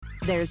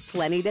There's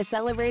plenty to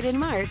celebrate in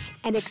March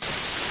and National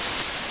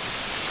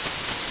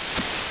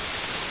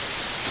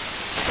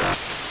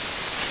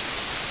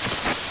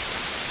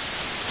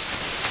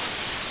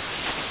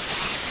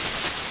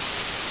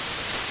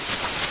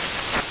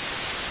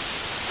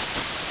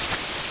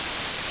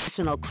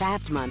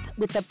Craft Month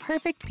with the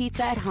perfect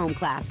pizza at home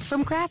class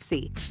from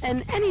Craftsy.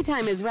 And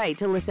anytime is right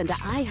to listen to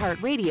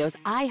iHeartRadio's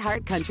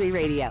iHeartCountry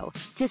Radio.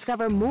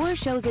 Discover more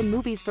shows and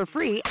movies for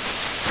free.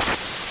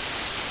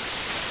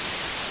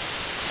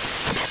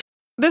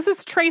 This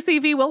is Tracy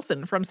V.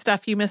 Wilson from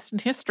Stuff You Missed in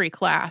History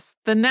class.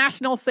 The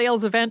national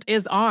sales event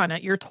is on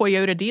at your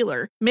Toyota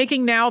dealer,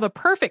 making now the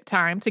perfect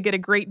time to get a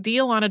great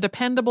deal on a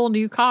dependable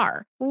new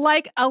car.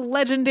 Like a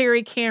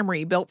legendary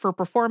Camry built for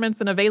performance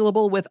and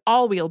available with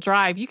all-wheel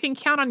drive, you can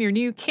count on your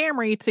new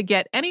Camry to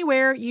get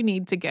anywhere you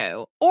need to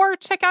go. Or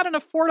check out an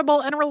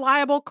affordable and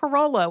reliable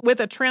Corolla with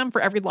a trim for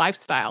every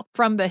lifestyle.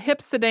 From the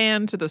hip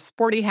sedan to the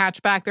sporty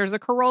hatchback, there's a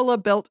Corolla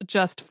built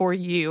just for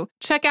you.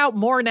 Check out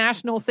more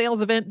national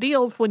sales event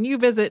deals when you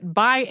visit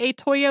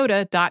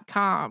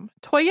buyatoyota.com.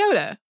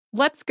 Toyota,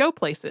 let's go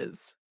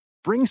places.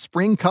 Bring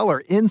spring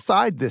color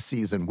inside this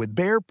season with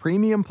Behr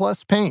Premium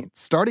Plus paint,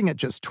 starting at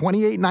just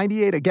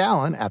 $28.98 a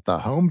gallon at the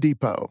Home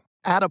Depot.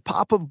 Add a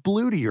pop of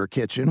blue to your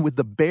kitchen with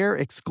the Behr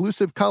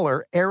exclusive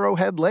color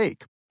Arrowhead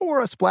Lake, or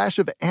a splash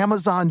of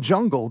Amazon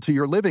Jungle to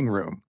your living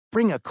room.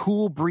 Bring a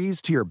cool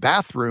breeze to your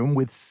bathroom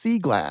with Sea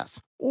Glass,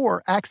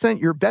 or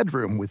accent your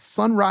bedroom with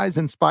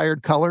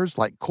sunrise-inspired colors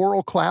like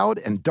Coral Cloud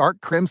and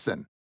Dark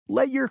Crimson.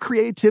 Let your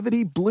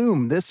creativity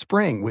bloom this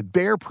spring with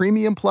Behr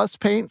Premium Plus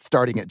paint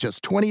starting at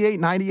just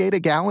 $28.98 a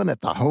gallon at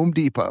the Home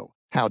Depot.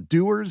 How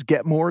doers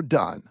get more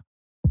done.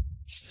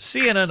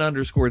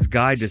 CNN_'s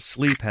Guide to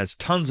Sleep has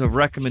tons of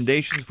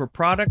recommendations for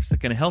products that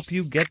can help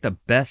you get the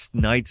best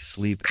night's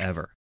sleep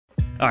ever.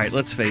 All right,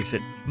 let's face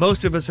it,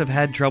 most of us have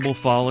had trouble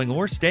falling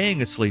or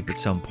staying asleep at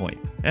some point.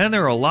 And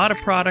there are a lot of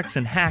products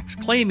and hacks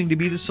claiming to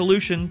be the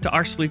solution to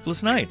our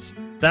sleepless nights.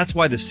 That's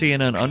why the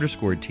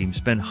CNN_ team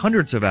spend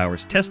hundreds of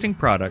hours testing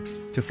products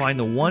to find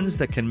the ones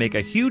that can make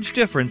a huge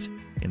difference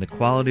in the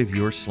quality of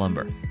your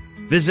slumber.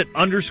 Visit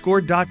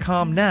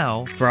underscore.com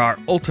now for our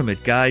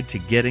ultimate guide to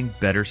getting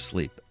better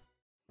sleep.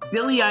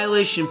 Billie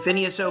Eilish and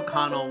Phineas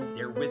O'Connell,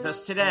 they're with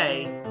us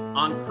today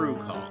on Crew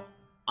Call.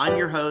 I'm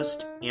your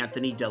host,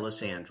 Anthony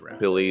D'Alessandro.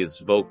 Billie's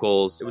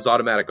vocals, it was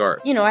automatic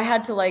art. You know, I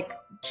had to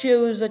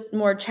choose a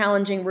more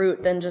challenging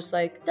route than just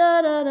da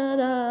da da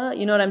da.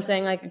 You know what I'm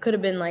saying? It could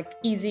have been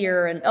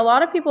easier. And a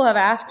lot of people have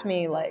asked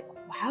me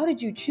how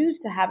did you choose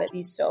to have it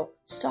be so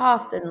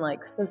soft and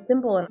so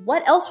simple? And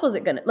what else was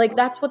it gonna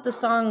that's what the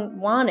song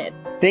wanted.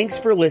 Thanks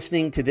for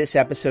listening to this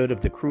episode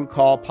of the Crew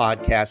Call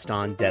podcast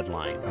on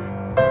Deadline.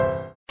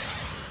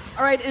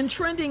 All right, in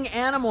trending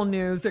animal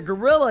news, a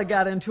gorilla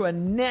got into a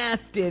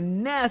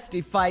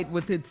nasty fight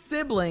with its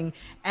sibling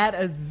at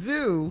a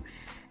zoo.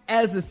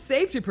 As a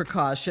safety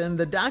precaution,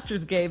 the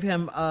doctors gave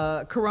him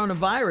a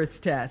coronavirus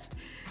test.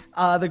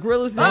 The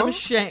gorilla's name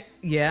is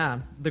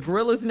the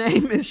gorilla's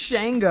name is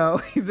Shango.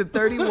 He's a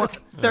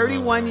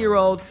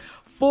 31-year-old,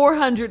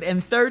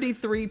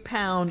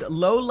 433-pound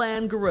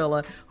lowland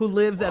gorilla who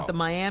lives at the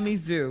Miami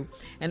Zoo.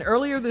 And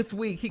earlier this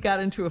week, he got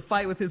into a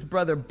fight with his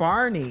brother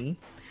Barney,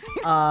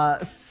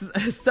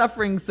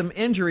 suffering some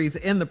injuries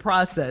in the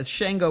process.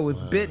 Shango was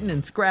bitten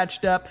and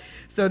scratched up.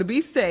 So to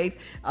be safe,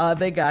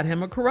 they got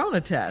him a corona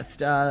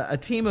test. A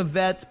team of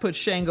vets put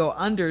Shango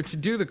under to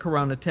do the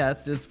corona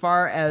test. As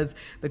far as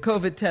the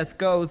COVID test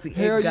goes,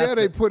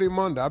 they put him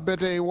under. I bet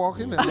they ain't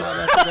walking there.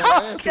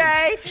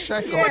 Okay.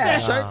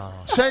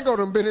 Shango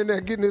done been in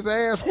there getting his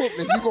ass whooped,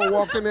 and you gonna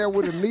walk in there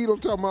with a needle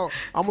talking about,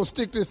 I'm gonna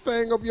stick this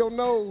thing up your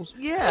nose.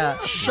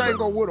 Yeah.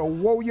 Shango would have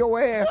wore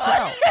your ass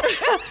out.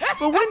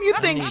 But wouldn't you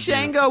think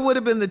Shango would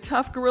have been the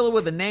tough gorilla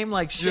with a name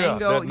like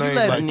Shango?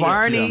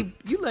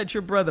 You let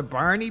your brother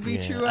Barney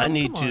beat you up? I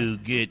need to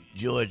get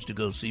George to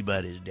go see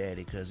about his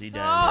daddy because he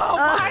died.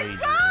 Oh, my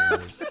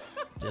gosh.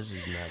 This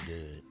is not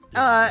good. This is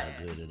not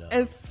good at all.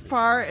 As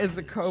far as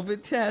the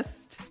COVID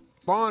test,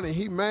 Barney,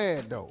 he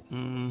mad though.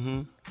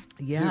 Mm-hmm.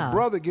 Yeah. His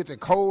brother get the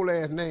cold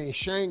ass name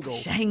Shango.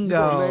 Shango. You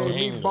gonna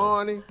name me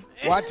Barney?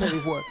 Well, I tell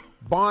you what,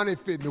 Barney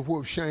fit to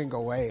whoop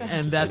Shango ass.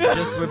 And that's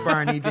just what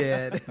Barney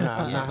did.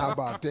 Now, how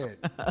about that?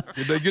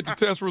 Did they get the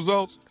test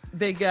results?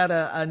 They got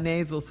a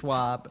nasal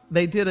swab.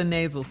 They did a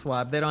nasal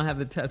swab. They don't have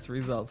the test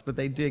results, but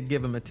they did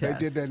give him a test.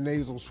 They did that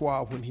nasal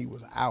swab when he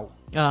was out.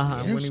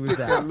 When he was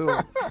out.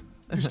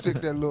 You stick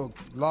that little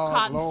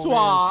Cotton long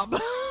swab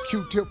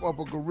Q-tip up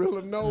a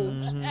gorilla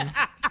nose.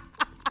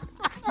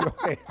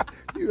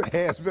 Your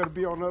ass better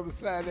be on the other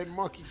side of that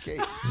monkey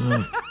cake.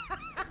 I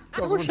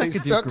wish I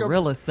could do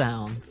gorilla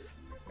sounds.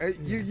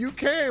 You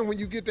can when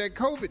you get that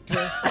COVID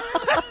test.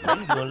 You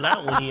can do a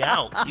lot when he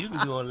out. You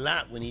can do a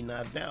lot when he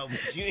knocked out,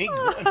 but you ain't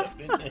going up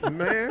in there.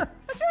 Man.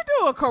 But you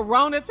do a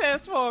corona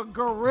test for a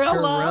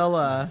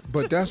gorilla?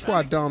 But that's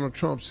why Donald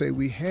Trump say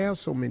we have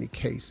so many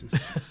cases.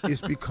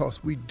 It's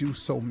because we do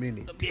so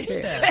many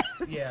tests.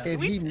 Yeah.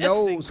 And he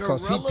knows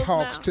because he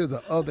talks to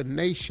the other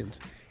nations,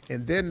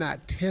 and they're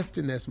not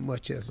testing as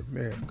much as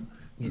America.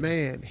 Yeah.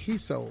 Man,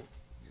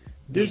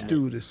 This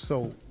dude is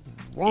so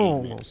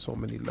wrong on so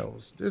many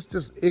levels. This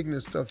just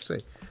ignorant stuff to say.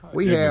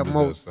 We have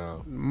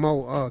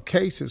more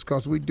cases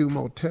because we do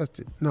more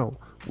testing. No,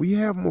 we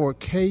have more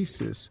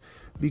cases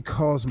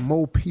because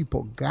more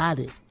people got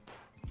it.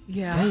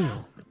 Yeah.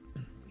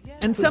 Damn.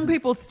 And some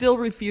people still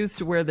refuse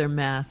to wear their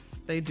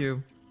masks. They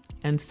do.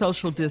 And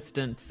social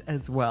distance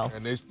as well.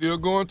 And they still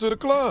going to the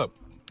club.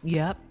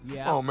 Yep.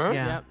 Yeah. Oh, man.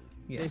 Yeah. Yep.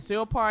 Yeah. They're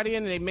still partying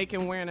and they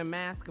making wearing a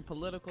mask a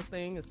political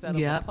thing instead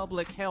of a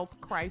public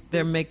health crisis.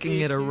 They're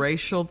making it a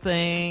racial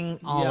thing,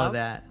 all of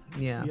that.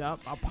 Yeah. Yep.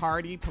 A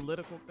party,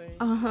 political thing.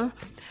 Uh-huh.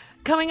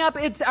 Coming up,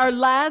 it's our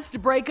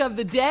last break of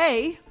the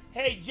day.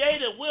 Hey,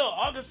 Jada, Will,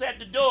 August at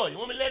the door. You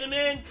want me to let him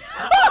in?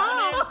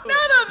 Oh,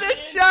 not on this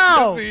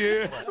show.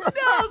 Yes,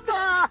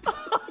 No,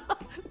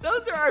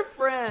 those are our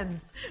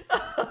friends.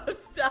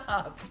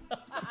 Stop.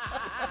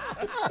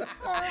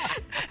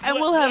 And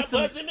we'll have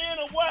some. Buzz him in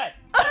or what?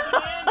 Buzz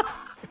him in?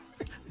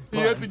 He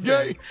at the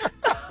gate.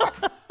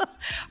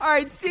 All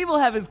right, Steve will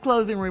have his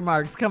closing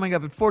remarks coming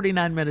up at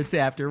 49 minutes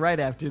after, right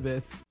after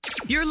this.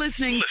 You're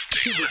listening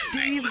to the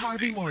Steve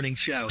Harvey Morning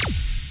Show.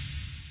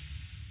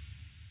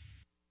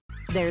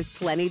 There's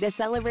plenty to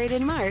celebrate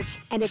in March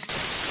and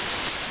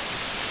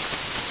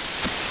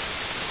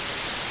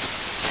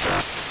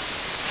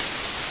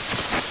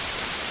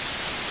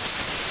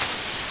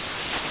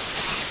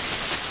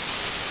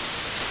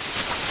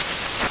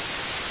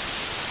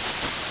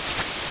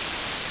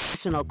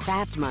National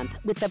Craft Month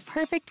with the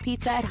perfect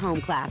pizza at home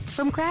class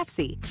from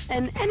Craftsy.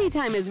 And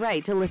anytime is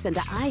right to listen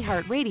to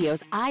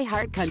iHeartRadio's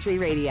iHeart Country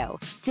Radio.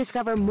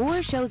 Discover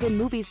more shows and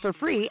movies for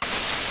free.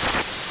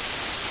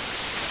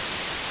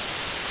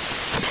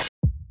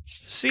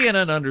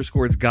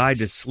 CNN_'s Guide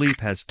to Sleep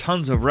has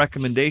tons of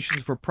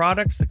recommendations for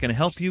products that can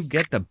help you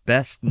get the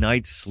best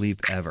night's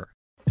sleep ever.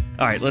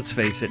 All right, let's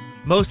face it,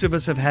 most of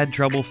us have had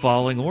trouble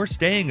falling or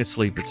staying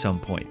asleep at some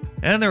point,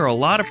 and there are a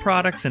lot of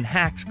products and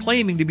hacks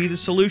claiming to be the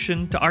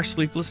solution to our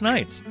sleepless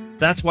nights.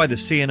 That's why the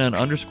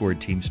CNN_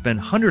 team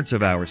spend hundreds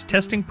of hours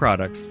testing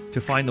products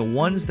to find the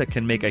ones that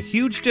can make a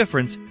huge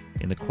difference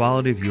in the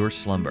quality of your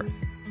slumber.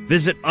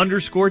 Visit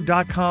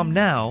underscore.com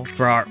now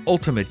for our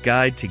ultimate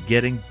guide to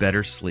getting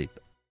better sleep.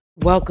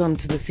 Welcome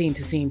to the Scene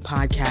to Scene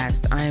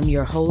podcast. I am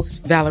your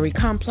host, Valerie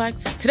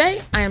Complex. Today,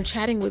 I am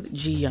chatting with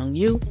Ji Young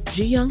Yu.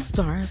 Ji Young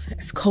stars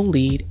as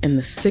co-lead in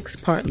the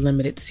 6-part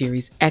limited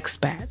series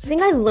Expats. I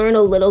think I learn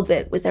a little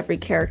bit with every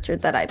character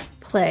that I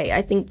play.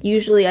 I think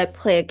usually I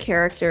play a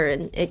character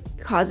and it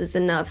causes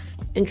enough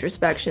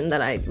introspection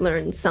that I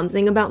learn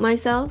something about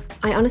myself.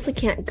 I honestly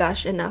can't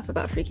gush enough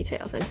about Freaky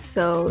Tales. I'm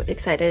so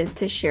excited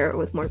to share it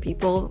with more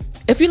people.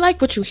 If you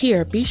like what you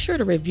hear, be sure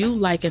to review,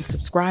 like, and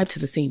subscribe to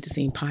the Scene to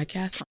Scene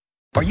podcast.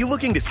 Are you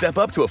looking to step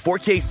up to a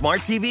 4K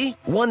smart TV?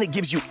 One that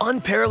gives you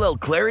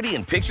unparalleled clarity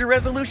and picture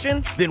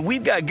resolution? Then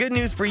we've got good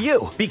news for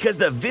you, because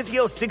the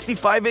Vizio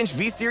 65-inch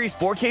V-Series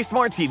 4K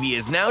smart TV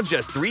is now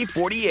just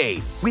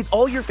 $348. With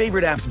all your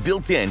favorite apps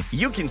built in,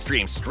 you can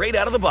stream straight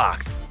out of the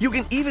box. You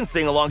can even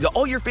sing along to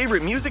all your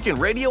favorite music and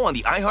radio on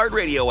the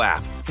iHeartRadio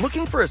app.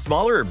 Looking for a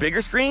smaller or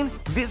bigger screen?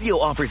 Vizio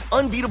offers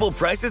unbeatable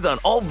prices on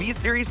all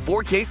V-Series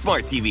 4K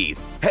smart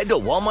TVs. Head to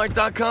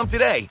Walmart.com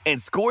today and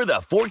score the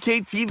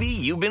 4K TV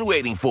you've been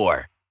waiting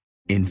for.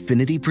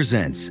 Infiniti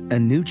presents a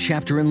new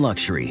chapter in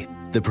luxury,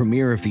 the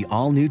premiere of the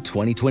all-new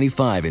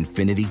 2025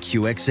 Infiniti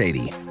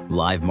QX80,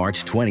 live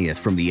March 20th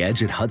from the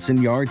Edge at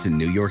Hudson Yards in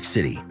New York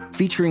City,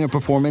 featuring a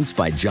performance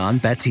by John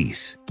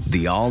Batiste.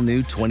 The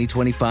all-new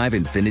 2025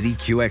 Infiniti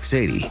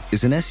QX80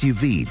 is an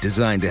SUV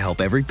designed to help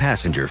every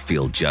passenger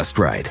feel just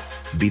right.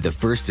 Be the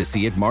first to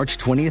see it March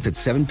 20th at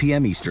 7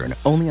 p.m. Eastern,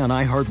 only on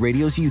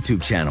iHeartRadio's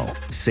YouTube channel.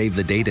 Save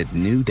the date at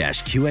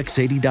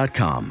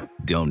new-QX80.com.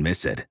 Don't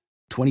miss it.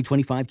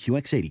 2025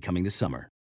 QX80 coming this summer.